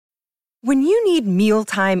When you need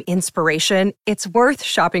mealtime inspiration, it's worth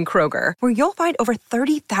shopping Kroger, where you'll find over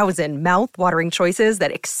 30,000 mouth-watering choices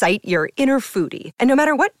that excite your inner foodie. And no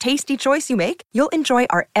matter what tasty choice you make, you'll enjoy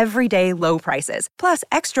our everyday low prices, plus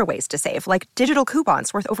extra ways to save, like digital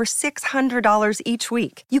coupons worth over $600 each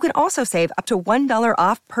week. You can also save up to $1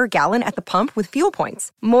 off per gallon at the pump with fuel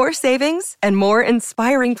points. More savings and more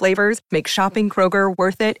inspiring flavors make shopping Kroger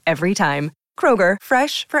worth it every time. Kroger,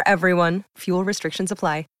 fresh for everyone. Fuel restrictions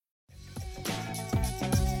apply.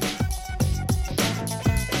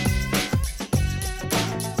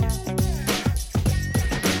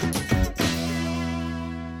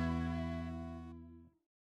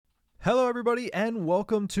 Hello, everybody, and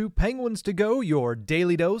welcome to Penguins to Go, your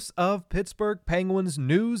daily dose of Pittsburgh Penguins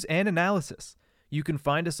news and analysis. You can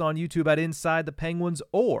find us on YouTube at Inside the Penguins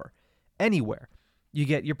or anywhere you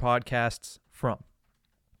get your podcasts from.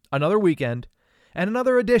 Another weekend and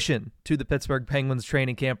another addition to the Pittsburgh Penguins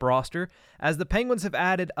training camp roster, as the Penguins have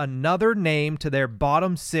added another name to their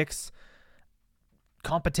bottom six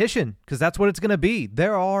competition, because that's what it's going to be.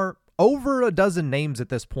 There are over a dozen names at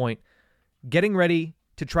this point getting ready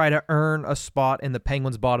to try to earn a spot in the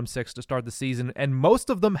Penguins' bottom six to start the season, and most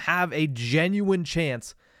of them have a genuine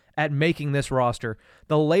chance at making this roster.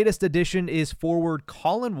 The latest addition is forward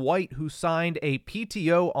Colin White, who signed a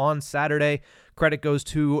PTO on Saturday. Credit goes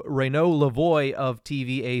to Renaud Lavoie of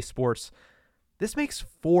TVA Sports. This makes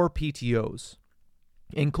 4 PTOs,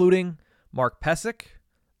 including Mark Pysyk,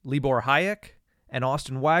 Libor Hajek, and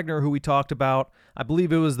Austin Wagner, who we talked about, I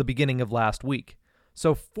believe it was the beginning of last week.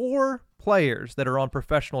 So 4 players that are on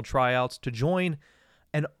professional tryouts to join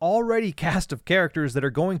an already cast of characters that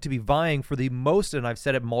are going to be vying for the most, and I've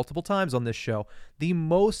said it multiple times on this show, the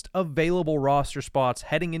most available roster spots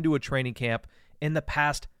heading into a training camp in the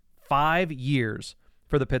past 5 years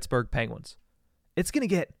for the Pittsburgh Penguins. It's going to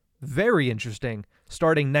get very interesting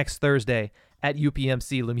starting next Thursday at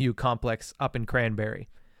UPMC Lemieux Complex up in Cranberry.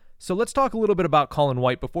 So let's talk a little bit about Colin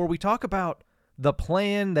White before we talk about the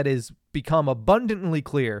plan that has become abundantly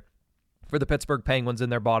clear for the Pittsburgh Penguins in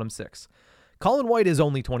their bottom six. Colin White is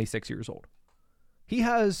only 26 years old. He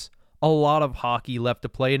has a lot of hockey left to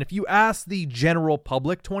play, and if you ask the general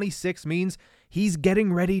public, 26 means he's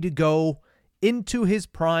getting ready to go into his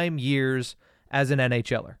prime years as an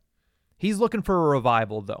NHLer. He's looking for a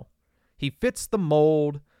revival, though. He fits the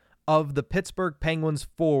mold of the Pittsburgh Penguins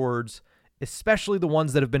forwards, especially the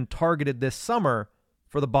ones that have been targeted this summer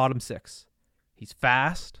for the bottom six. He's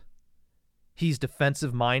fast, he's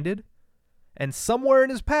defensive-minded, and somewhere in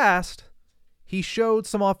his past, he showed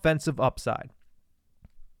some offensive upside.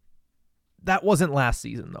 That wasn't last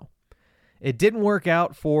season, though. It didn't work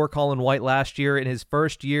out for Colin White last year. In his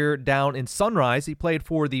first year down in Sunrise, he played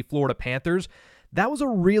for the Florida Panthers. That was a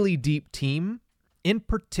really deep team, in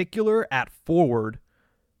particular at forward,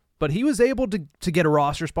 but he was able to get a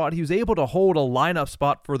roster spot. He was able to hold a lineup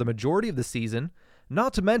spot for the majority of the season,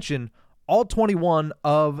 not to mention all 21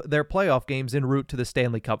 of their playoff games en route to the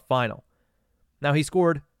Stanley Cup final. Now, he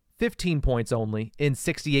scored 15 points only in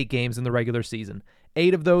 68 games in the regular season.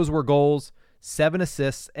 8 of those were goals, 7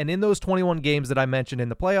 assists, and in those 21 games that I mentioned in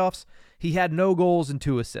the playoffs, he had no goals and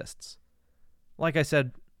 2 assists. Like I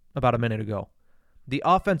said about a minute ago, the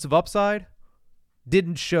offensive upside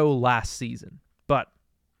didn't show last season, but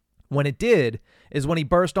when it did is when he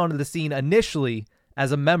burst onto the scene initially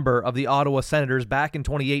as a member of the Ottawa Senators back in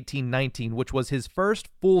 2018-19, which was his first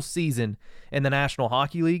full season in the National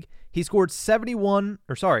Hockey League. He scored 41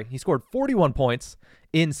 points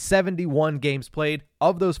in 71 games played.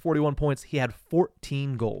 Of those 41 points, he had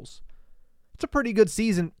 14 goals. It's a pretty good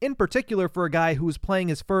season, in particular for a guy who was playing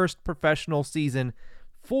his first professional season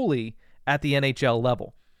fully at the NHL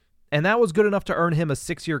level. And that was good enough to earn him a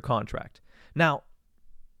 6-year contract. Now,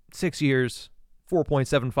 6 years,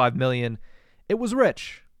 $4.75 million. It was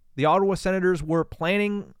rich. The Ottawa Senators were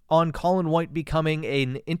planning on Colin White becoming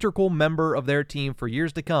an integral member of their team for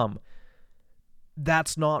years to come.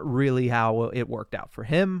 That's not really how it worked out for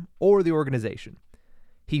him or the organization.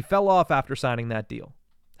 He fell off after signing that deal.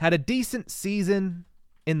 Had a decent season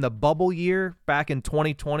in the bubble year back in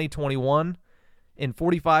 2020-21. In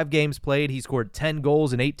 45 games played, he scored 10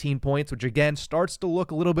 goals and 18 points, which again starts to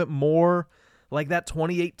look a little bit more like that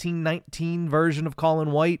 2018-19 version of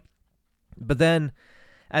Colin White. But then,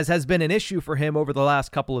 as has been an issue for him over the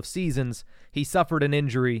last couple of seasons, he suffered an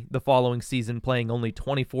injury the following season, playing only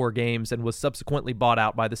 24 games, and was subsequently bought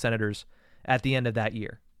out by the Senators at the end of that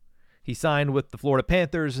year. He signed with the Florida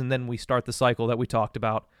Panthers, and then we start the cycle that we talked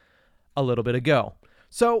about a little bit ago.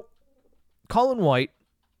 So, Colin White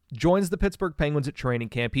joins the Pittsburgh Penguins at training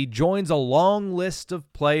camp. He joins a long list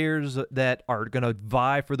of players that are going to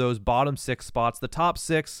vie for those bottom 6 spots. The top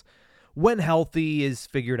 6 when healthy is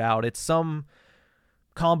figured out. It's some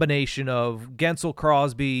combination of Gensel,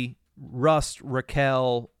 Crosby, Rust,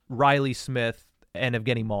 Raquel, Riley Smith, and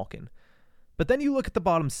Evgeny Malkin. But then you look at the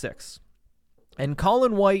bottom six, and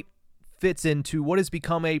Colin White fits into what has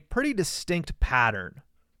become a pretty distinct pattern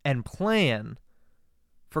and plan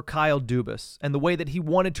for Kyle Dubas and the way that he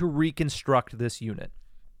wanted to reconstruct this unit.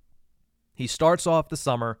 He starts off the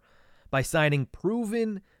summer by signing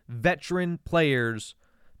proven veteran players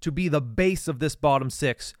to be the base of this bottom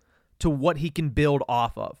six to what he can build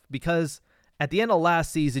off of. Because at the end of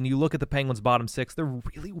last season, you look at the Penguins' bottom six, there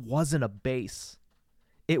really wasn't a base.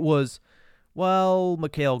 It was, well,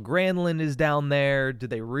 Mikael Granlund is down there. Do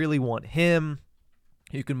they really want him?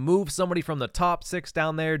 You can move somebody from the top six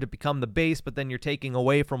down there to become the base, but then you're taking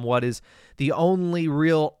away from what is the only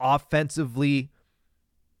real offensively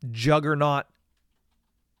juggernaut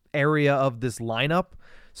area of this lineup.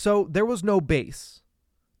 So there was no base.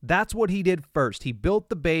 That's what he did first. He built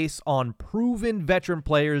the base on proven veteran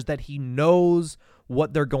players that he knows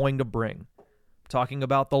what they're going to bring. I'm talking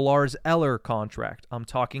about the Lars Eller contract. I'm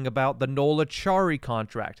talking about the Noel Acciari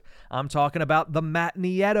contract. I'm talking about the Matt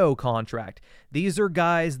Nieto contract. These are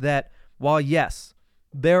guys that, while yes,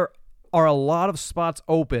 there are a lot of spots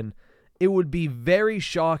open, it would be very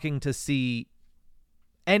shocking to see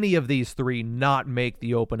any of these three not make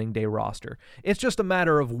the opening day roster. It's just a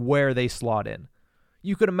matter of where they slot in.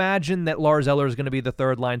 You could imagine that Lars Eller is going to be the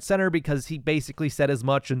third line center because he basically said as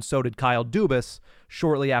much, and so did Kyle Dubas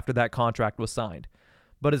shortly after that contract was signed.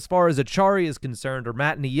 But as far as Acciari is concerned, or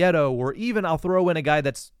Matt Nieto, or even I'll throw in a guy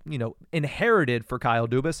that's, inherited for Kyle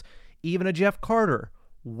Dubas, even a Jeff Carter,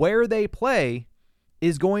 where they play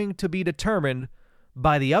is going to be determined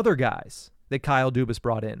by the other guys that Kyle Dubas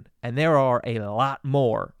brought in. And there are a lot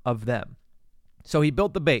more of them. So he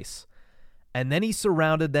built the base. And then he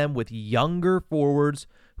surrounded them with younger forwards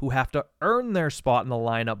who have to earn their spot in the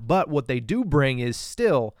lineup. But what they do bring is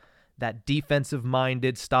still that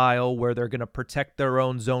defensive-minded style where they're going to protect their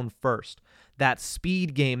own zone first. That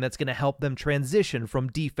speed game that's going to help them transition from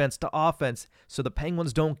defense to offense so the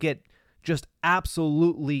Penguins don't get just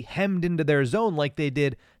absolutely hemmed into their zone like they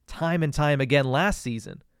did time and time again last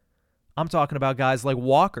season. I'm talking about guys like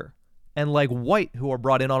Walker and like White who are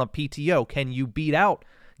brought in on a PTO. Can you beat out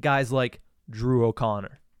guys like Drew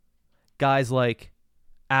O'Connor, guys like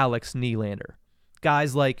Alex Nylander,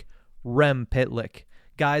 guys like Rem Pitlick,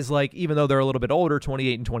 guys like, even though they're a little bit older,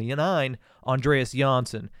 28 and 29, Andreas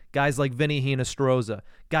Janssen, guys like Vinny Hinostroza,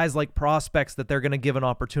 guys like prospects that they're going to give an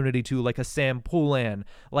opportunity to, like a Sam Poulin,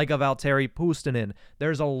 like a Valtteri Puustinen.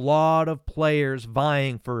 There's a lot of players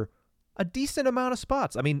vying for a decent amount of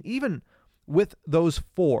spots. I mean, even with those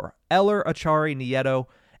four, Eller, Acciari, Nieto,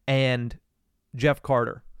 and Jeff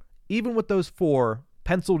Carter, even with those four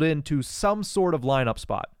penciled into some sort of lineup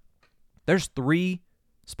spot, there's 3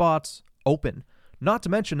 spots open. Not to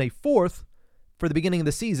mention a 4th for the beginning of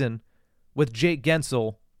the season with Jake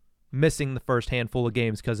Gensel missing the first handful of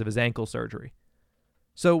games because of his ankle surgery.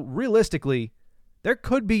 So realistically, there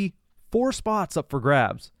could be 4 spots up for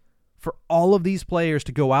grabs for all of these players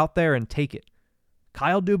to go out there and take it.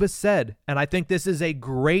 Kyle Dubas said, and I think this is a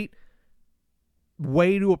great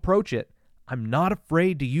way to approach it, I'm not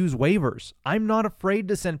afraid to use waivers. I'm not afraid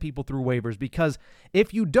to send people through waivers because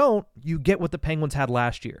if you don't, you get what the Penguins had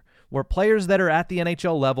last year, where players that are at the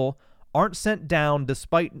NHL level aren't sent down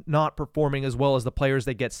despite not performing as well as the players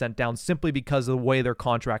that get sent down simply because of the way their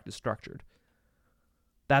contract is structured.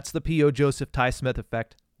 That's the P.O. Joseph Ty Smith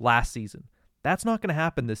effect last season. That's not going to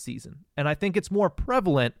happen this season. And I think it's more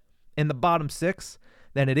prevalent in the bottom 6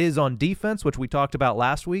 than it is on defense, which we talked about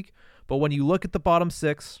last week. But when you look at the bottom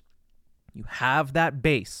 6, you have that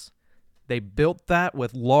base. They built that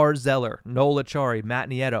with Lars Eller, Noel Acciari, Matt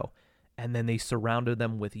Nieto, and then they surrounded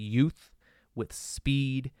them with youth, with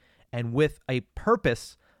speed, and with a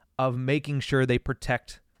purpose of making sure they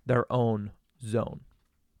protect their own zone.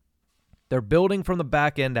 They're building from the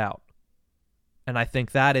back end out. And I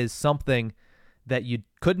think that is something that you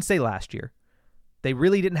couldn't say last year. They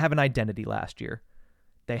really didn't have an identity last year.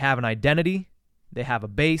 They have an identity, they have a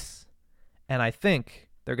base, and I think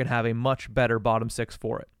they're going to have a much better bottom 6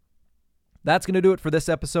 for it. That's going to do it for this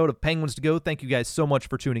episode of Penguins to Go. Thank you guys so much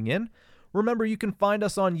for tuning in. Remember, you can find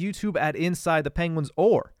us on YouTube at Inside the Penguins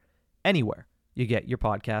or anywhere you get your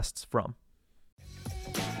podcasts from.